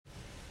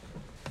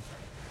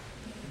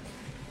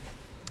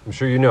I'm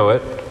sure you know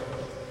it.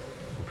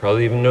 You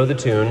probably even know the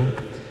tune.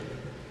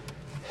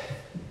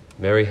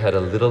 Mary had a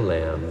little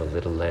lamb, a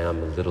little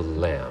lamb, a little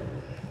lamb,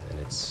 and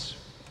its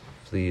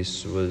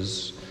fleece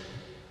was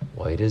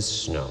white as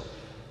snow.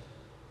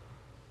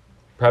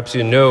 Perhaps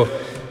you know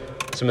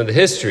some of the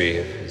history.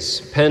 It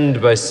was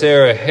penned by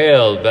Sarah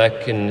Hale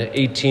back in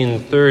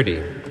 1830.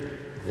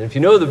 And if you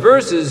know the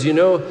verses, you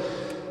know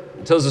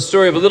it tells the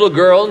story of a little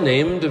girl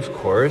named, of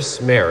course,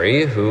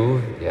 Mary,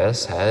 who,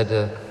 yes, had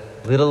a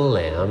little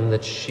lamb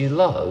that she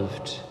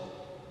loved,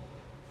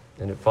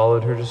 and it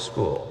followed her to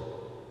school.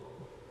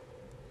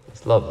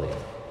 It's lovely.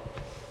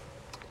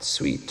 It's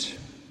sweet.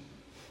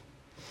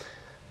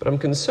 But I'm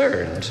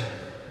concerned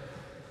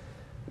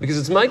because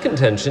it's my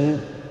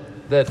contention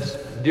that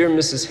dear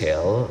Mrs.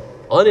 Hale,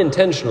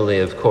 unintentionally,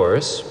 of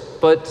course,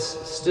 but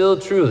still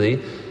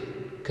truly,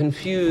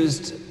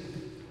 confused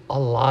a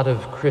lot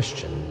of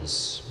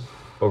Christians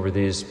over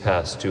these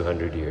past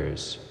 200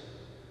 years.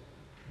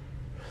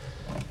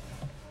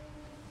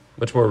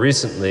 Much more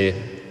recently,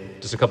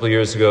 just a couple of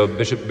years ago,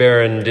 Bishop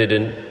Barron did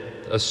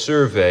a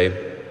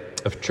survey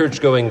of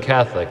church-going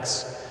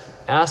Catholics,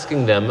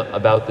 asking them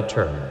about the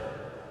term,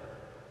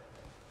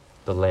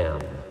 the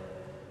Lamb.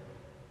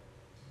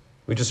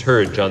 We just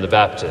heard John the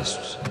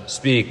Baptist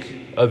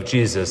speak of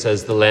Jesus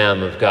as the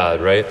Lamb of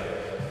God, right?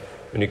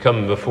 When you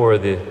come before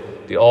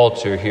the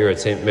altar here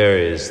at St.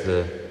 Mary's,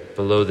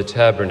 below the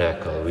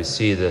tabernacle, we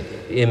see the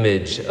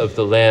image of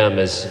the Lamb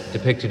as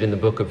depicted in the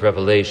book of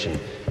Revelation.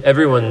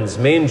 Everyone's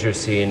manger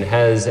scene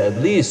has at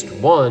least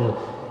one,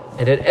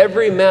 and at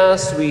every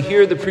Mass we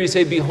hear the priest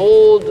say,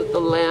 "Behold the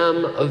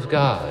Lamb of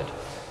God,"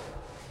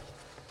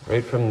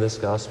 right from this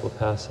gospel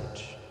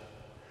passage.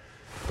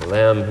 The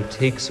Lamb who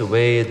takes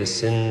away the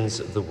sins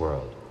of the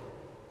world.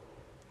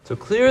 So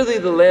clearly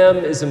the Lamb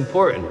is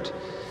important.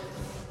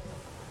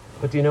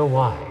 But do you know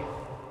why?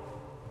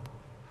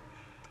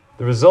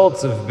 The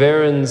results of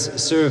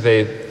Barron's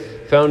survey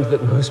found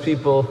that most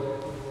people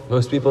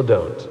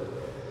don't.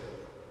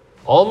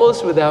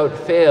 Almost without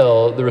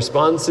fail, the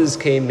responses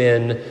came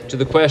in to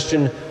the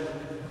question,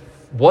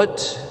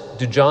 what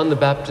do John the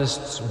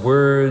Baptist's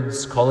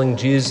words calling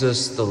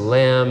Jesus the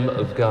Lamb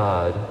of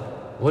God,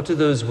 what do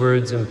those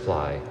words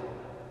imply?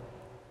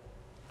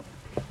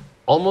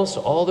 Almost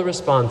all the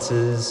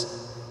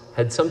responses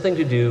had something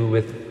to do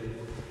with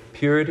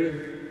purity,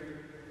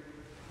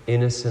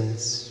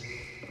 innocence,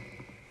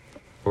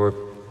 or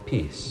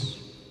peace.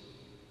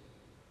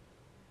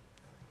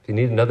 If you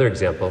need another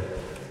example,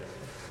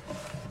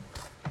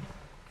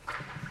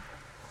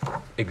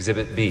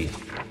 Exhibit B,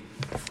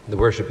 the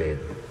worship aid.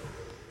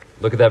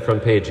 Look at that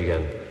front page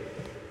again.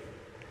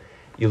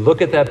 You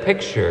look at that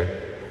picture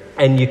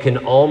and you can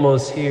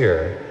almost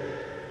hear,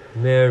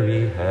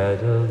 Mary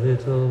had a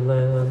little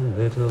lamb,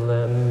 little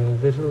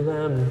lamb, little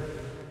lamb.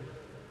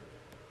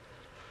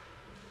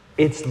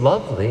 It's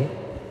lovely,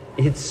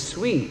 it's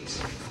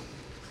sweet,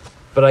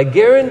 but I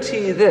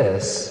guarantee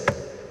this,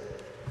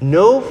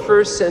 no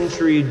first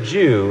century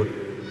Jew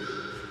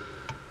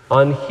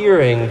on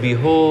hearing,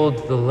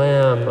 "Behold the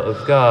Lamb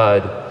of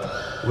God,"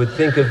 would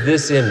think of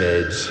this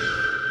image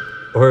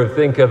or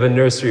think of a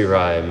nursery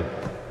rhyme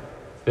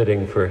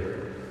fitting for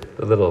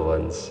the little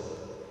ones.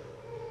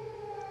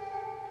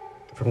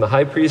 From the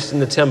high priest in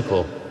the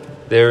temple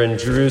there in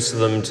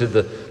Jerusalem to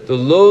the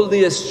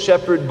lowliest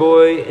shepherd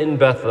boy in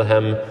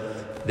Bethlehem,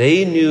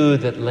 they knew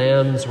that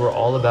lambs were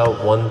all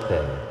about one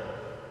thing: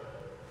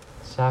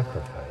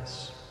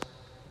 sacrifice.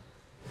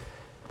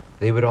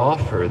 They would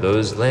offer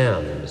those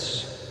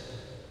lambs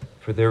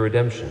for their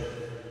redemption.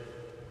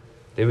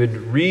 They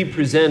would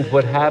represent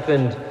what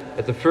happened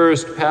at the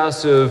first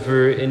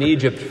Passover in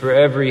Egypt for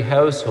every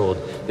household.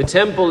 The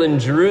temple in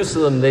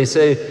Jerusalem, they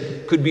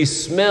say, could be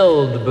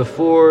smelled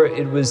before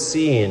it was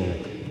seen.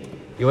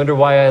 You wonder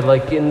why I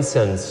like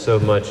incense so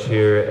much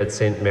here at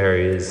St.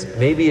 Mary's.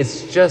 Maybe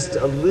it's just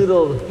a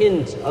little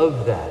hint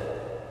of that.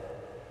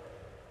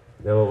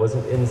 No, it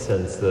wasn't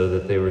incense, though,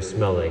 that they were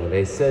smelling.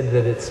 They said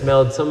that it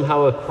smelled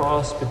somehow a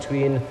cross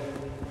between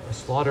a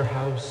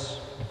slaughterhouse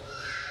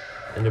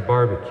and a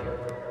barbecue.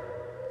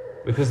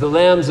 Because the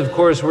lambs, of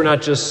course, were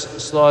not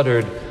just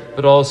slaughtered,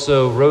 but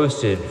also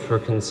roasted for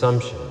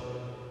consumption.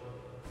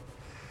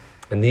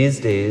 And these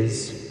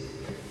days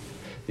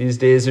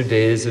are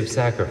days of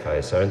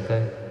sacrifice, aren't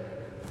they?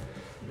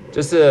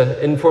 Just an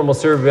informal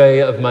survey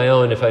of my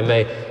own, if I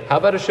may. How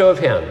about a show of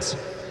hands?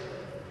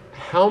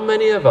 How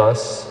many of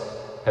us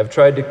have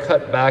tried to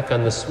cut back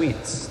on the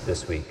sweets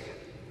this week?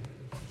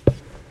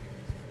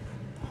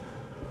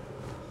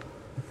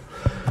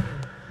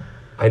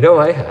 I know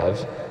I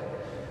have.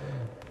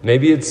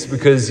 Maybe it's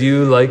because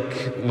you,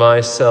 like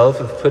myself,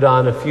 have put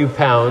on a few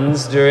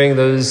pounds during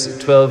those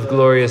 12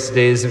 glorious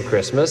days of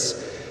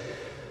Christmas.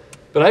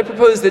 But I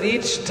propose that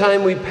each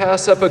time we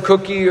pass up a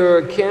cookie or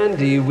a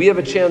candy, we have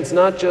a chance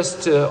not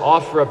just to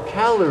offer up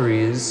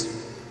calories,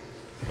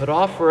 but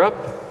offer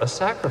up a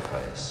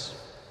sacrifice.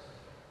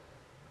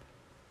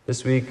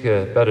 This week,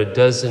 about a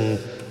dozen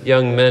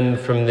young men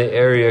from the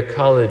area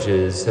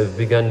colleges have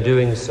begun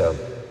doing so.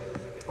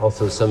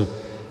 Also, some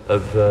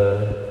of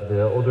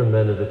the older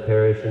men of the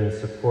parish in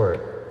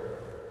support.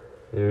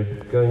 They're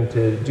going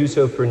to do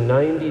so for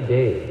 90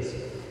 days.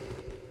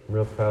 I'm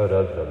real proud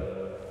of them,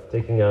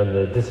 taking on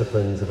the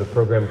disciplines of a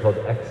program called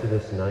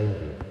Exodus 90.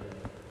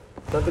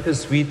 It's not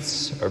because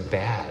sweets are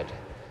bad,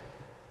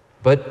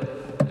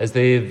 but as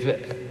they've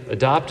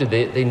adopted,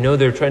 they know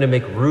they're trying to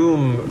make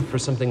room for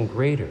something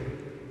greater,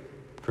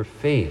 for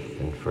faith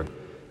and for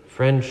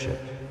friendship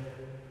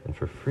and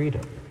for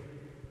freedom.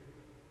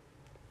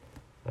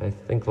 I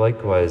think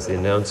likewise the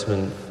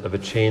announcement of a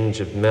change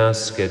of Mass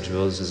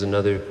schedules is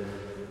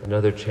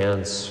another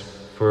chance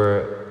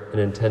for an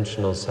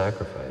intentional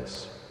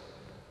sacrifice.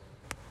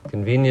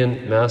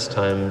 Convenient Mass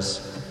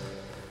times,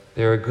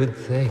 they're a good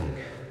thing,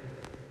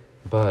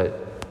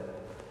 but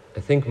I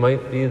think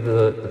might be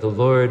the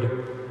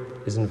Lord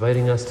is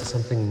inviting us to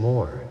something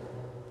more,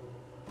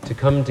 to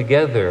come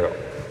together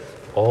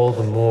all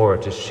the more,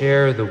 to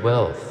share the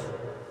wealth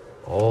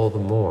all the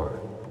more.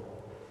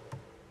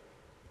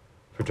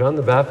 For John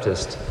the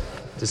Baptist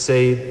to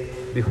say,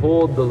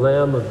 "Behold the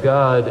Lamb of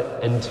God,"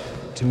 and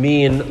to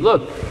mean,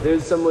 look,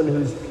 there's someone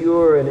who's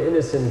pure and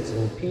innocent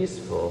and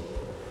peaceful,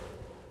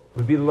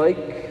 would be like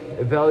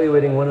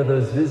evaluating one of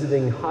those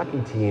visiting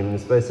hockey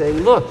teams by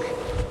saying, look,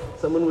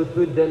 someone with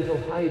good dental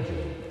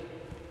hygiene.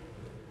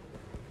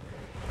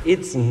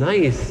 It's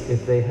nice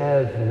if they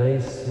have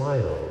nice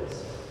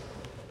smiles,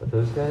 but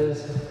those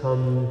guys have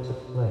come to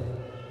play.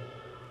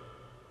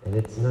 And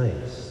it's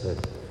nice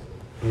that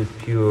he is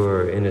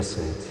pure,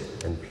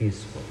 innocent, and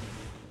peaceful.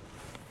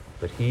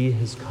 But he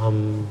has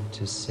come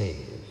to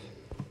save.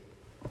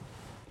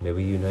 May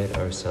we unite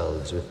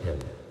ourselves with him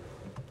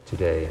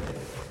today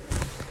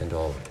and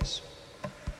always.